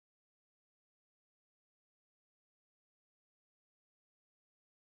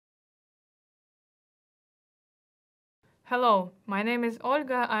Hello, my name is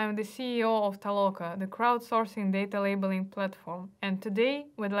Olga. I am the CEO of Toloka, the crowdsourcing data labeling platform. And today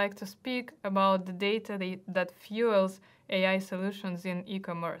we'd like to speak about the data that fuels AI solutions in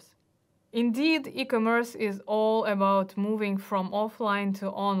e-commerce. Indeed, e-commerce is all about moving from offline to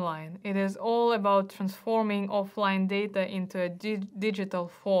online. It is all about transforming offline data into a digital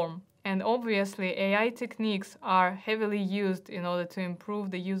form. And obviously, AI techniques are heavily used in order to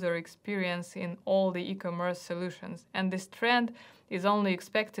improve the user experience in all the e-commerce solutions. And this trend is only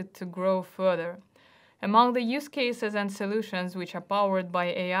expected to grow further. Among the use cases and solutions which are powered by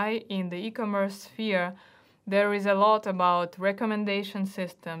AI in the e-commerce sphere, there is a lot about recommendation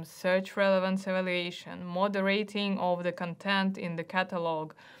systems, search relevance evaluation, moderating of the content in the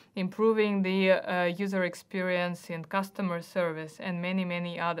catalog, improving the user experience in customer service, and many,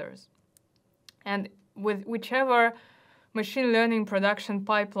 many others. And with whichever machine learning production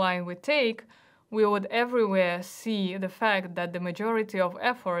pipeline we take, we would everywhere see the fact that the majority of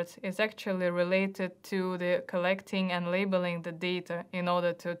efforts is actually related to the collecting and labeling the data in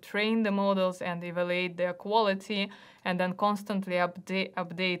order to train the models and evaluate their quality, and then constantly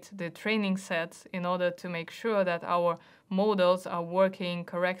update the training sets in order to make sure that our models are working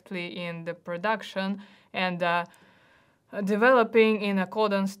correctly in the production and developing in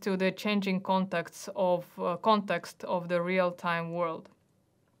accordance to the changing context of the real-time world.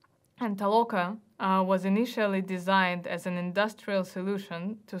 And Toloka was initially designed as an industrial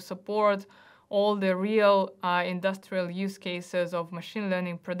solution to support all the real industrial use cases of machine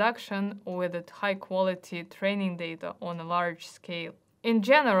learning production with high-quality training data on a large scale. In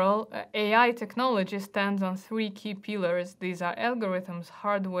general, AI technology stands on three key pillars. These are algorithms,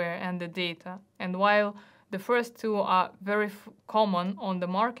 hardware, and the data. And while the first two are very common on the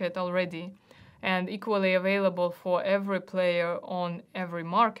market already and equally available for every player on every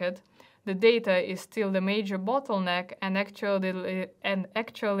market, the data is still the major bottleneck and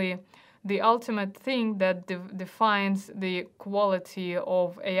actually the ultimate thing that defines the quality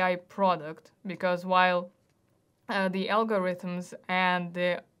of AI product. Because while the algorithms and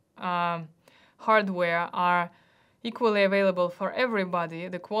the hardware are equally available for everybody,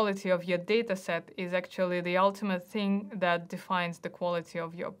 the quality of your data set is actually the ultimate thing that defines the quality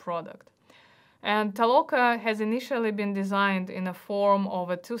of your product. And Toloka has initially been designed in a form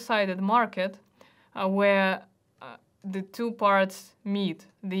of a two-sided market where the two parts meet.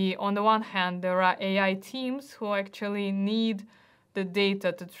 On the one hand, there are AI teams who actually need the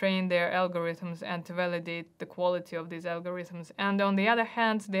data to train their algorithms and to validate the quality of these algorithms. And on the other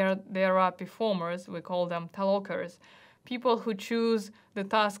hand, there are performers, we call them Talokers, people who choose the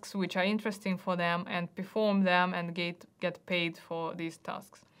tasks which are interesting for them and perform them and get paid for these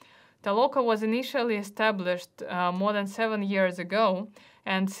tasks. Toloka was initially established more than 7 years ago,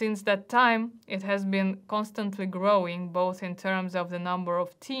 and since that time it has been constantly growing, both in terms of the number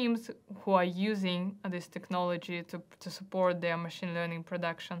of teams who are using this technology to support their machine learning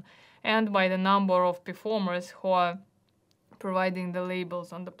production, and by the number of performers who are providing the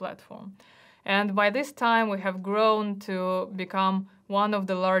labels on the platform. And by this time we have grown to become one of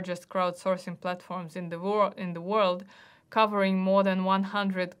the largest crowdsourcing platforms in the world, covering more than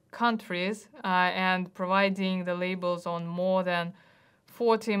 100 countries and providing the labels on more than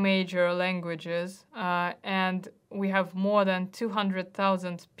 40 major languages. And we have more than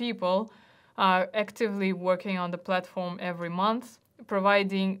 200,000 people actively working on the platform every month,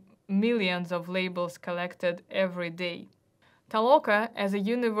 providing millions of labels collected every day. Toloka, as a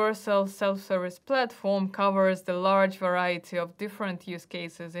universal self-service platform, covers the large variety of different use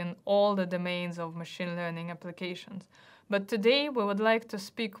cases in all the domains of machine learning applications. But today we would like to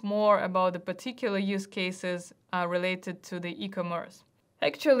speak more about the particular use cases related to the e-commerce.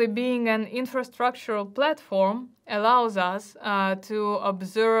 Actually, being an infrastructural platform allows us to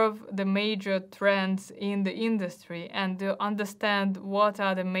observe the major trends in the industry and to understand what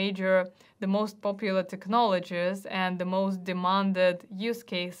are the most popular technologies and the most demanded use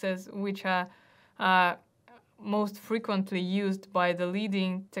cases which are most frequently used by the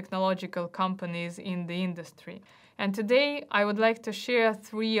leading technological companies in the industry. And today I would like to share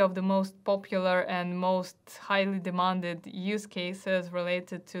 3 of the most popular and most highly demanded use cases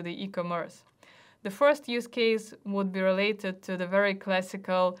related to the e-commerce. The first use case would be related to the very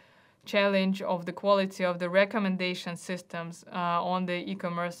classical challenge of the quality of the recommendation systems on the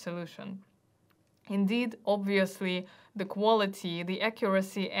e-commerce solution. Indeed, obviously, the quality, the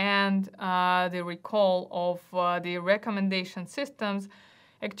accuracy, and the recall of the recommendation systems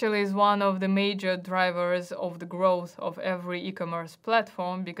actually is one of the major drivers of the growth of every e-commerce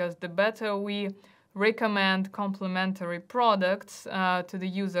platform, because the better we recommend complementary products to the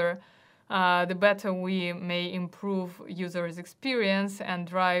user, the better we may improve users' experience and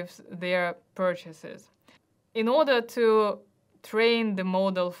drives their purchases. In order to train the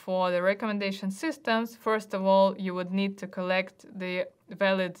model for the recommendation systems, first of all, you would need to collect the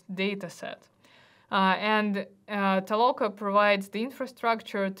valid data set. Toloka provides the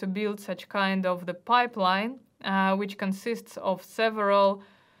infrastructure to build such kind of the pipeline, which consists of several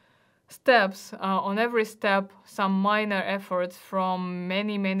steps. On every step, some minor efforts from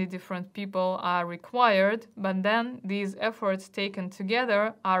many different people are required, but then these efforts taken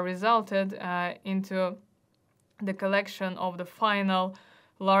together are resulted into the collection of the final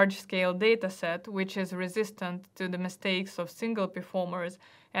large-scale dataset, which is resistant to the mistakes of single performers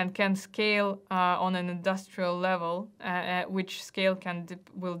and can scale on an industrial level, which scale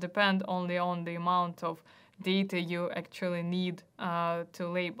will depend only on the amount of data you actually need to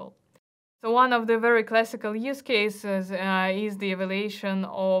label. So one of the very classical use cases is the evaluation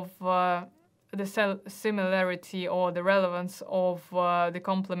of the similarity or the relevance of the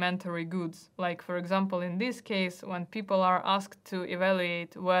complementary goods. Like, for example, in this case, when people are asked to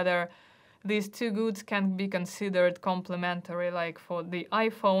evaluate whether these two goods can be considered complementary, like for the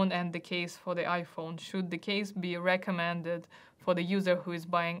iPhone and the case for the iPhone, should the case be recommended for the user who is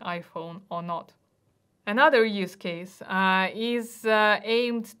buying iPhone or not? Another use case is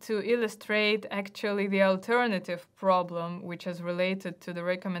aimed to illustrate actually the alternative problem which is related to the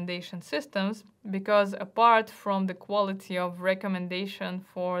recommendation systems, because apart from the quality of recommendation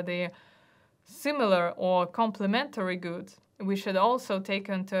for the similar or complementary goods, we should also take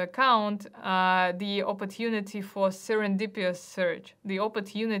into account the opportunity for serendipitous search, the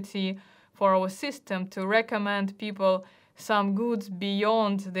opportunity for our system to recommend people some goods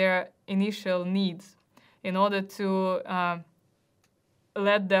beyond their initial needs, in order to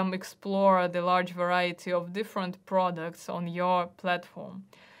let them explore the large variety of different products on your platform.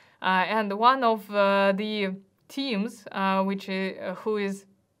 And one of the teams who is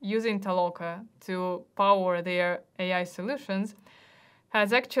using Toloka to power their AI solutions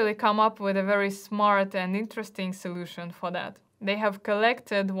has actually come up with a very smart and interesting solution for that. They have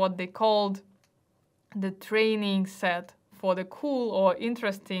collected what they called the training set for the cool or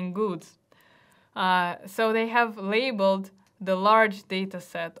interesting goods. So they have labeled the large data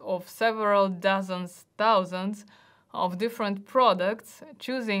set of several thousands of different products,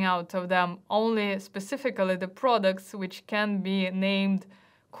 choosing out of them only specifically the products which can be named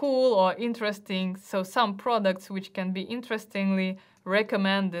cool or interesting, so some products which can be interestingly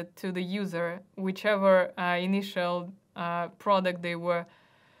recommended to the user, whichever initial product they were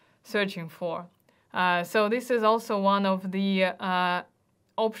searching for. So this is also one of the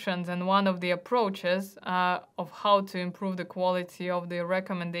options and one of the approaches of how to improve the quality of the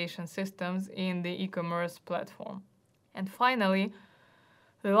recommendation systems in the e-commerce platform. And finally,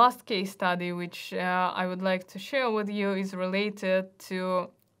 the last case study which I would like to share with you is related to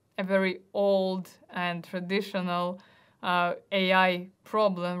a very old and traditional AI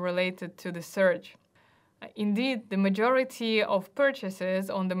problem related to the search. Indeed, the majority of purchases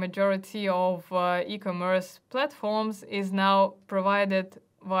on the majority of e-commerce platforms is now provided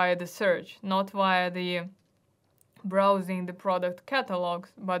via the search, not via the browsing the product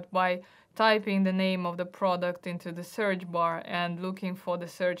catalogs, but by typing the name of the product into the search bar and looking for the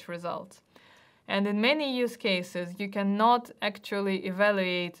search results. And in many use cases, you cannot actually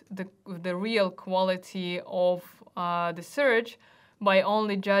evaluate the real quality of the search by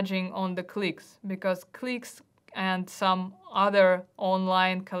only judging on the clicks, because clicks and some other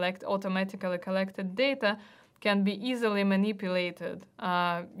online automatically collected data can be easily manipulated.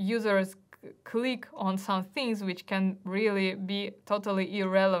 Users click on some things which can really be totally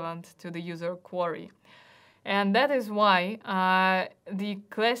irrelevant to the user query. And that is why the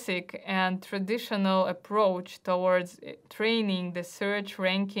classic and traditional approach towards training the search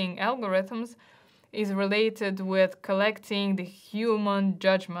ranking algorithms is related with collecting the human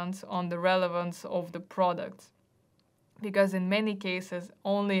judgments on the relevance of the products. Because in many cases,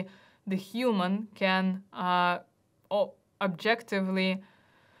 only the human can objectively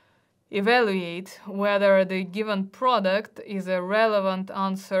evaluate whether the given product is a relevant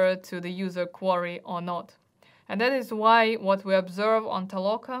answer to the user query or not. And that is why what we observe on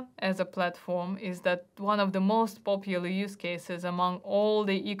Toloka as a platform is that one of the most popular use cases among all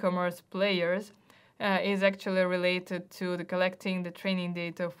the e-commerce players is actually related to the collecting the training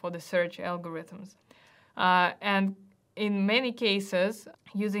data for the search algorithms. And in many cases,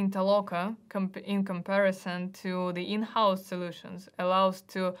 using Toloka in comparison to the in-house solutions allows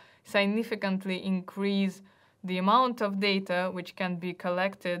to significantly increase the amount of data which can be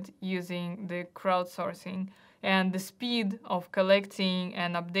collected using the crowdsourcing and the speed of collecting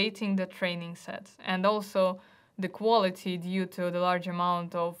and updating the training sets, and also the quality due to the large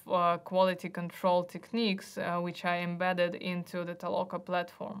amount of quality control techniques which are embedded into the Toloka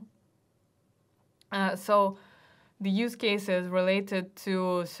platform. So the use cases related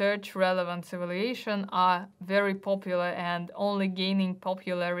to search relevance evaluation are very popular and only gaining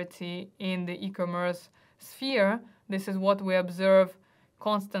popularity in the e-commerce sphere. This is what we observe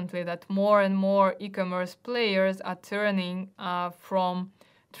constantly, that more and more e-commerce players are turning from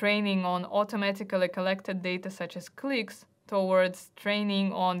training on automatically collected data such as clicks towards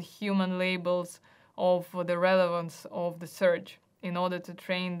training on human labels of the relevance of the search in order to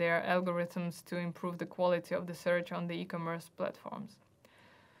train their algorithms to improve the quality of the search on the e-commerce platforms.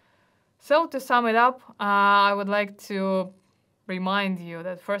 So to sum it up, I would like to remind you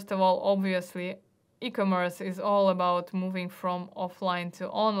that first of all, obviously, e-commerce is all about moving from offline to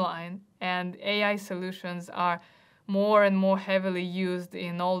online, and AI solutions are more and more heavily used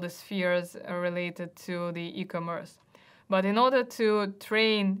in all the spheres related to the e-commerce. But in order to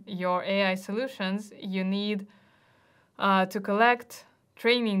train your AI solutions, you need to collect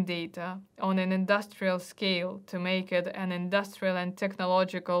training data on an industrial scale to make it an industrial and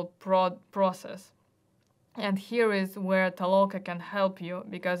technological process. And here is where Toloka can help you,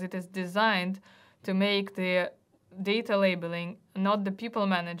 because it is designed to make the data labeling not the people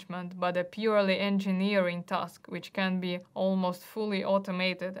management, but a purely engineering task, which can be almost fully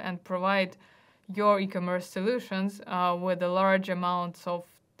automated and provide your e-commerce solutions with a large amounts of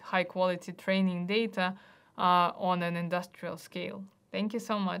high quality training data on an industrial scale. Thank you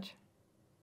so much.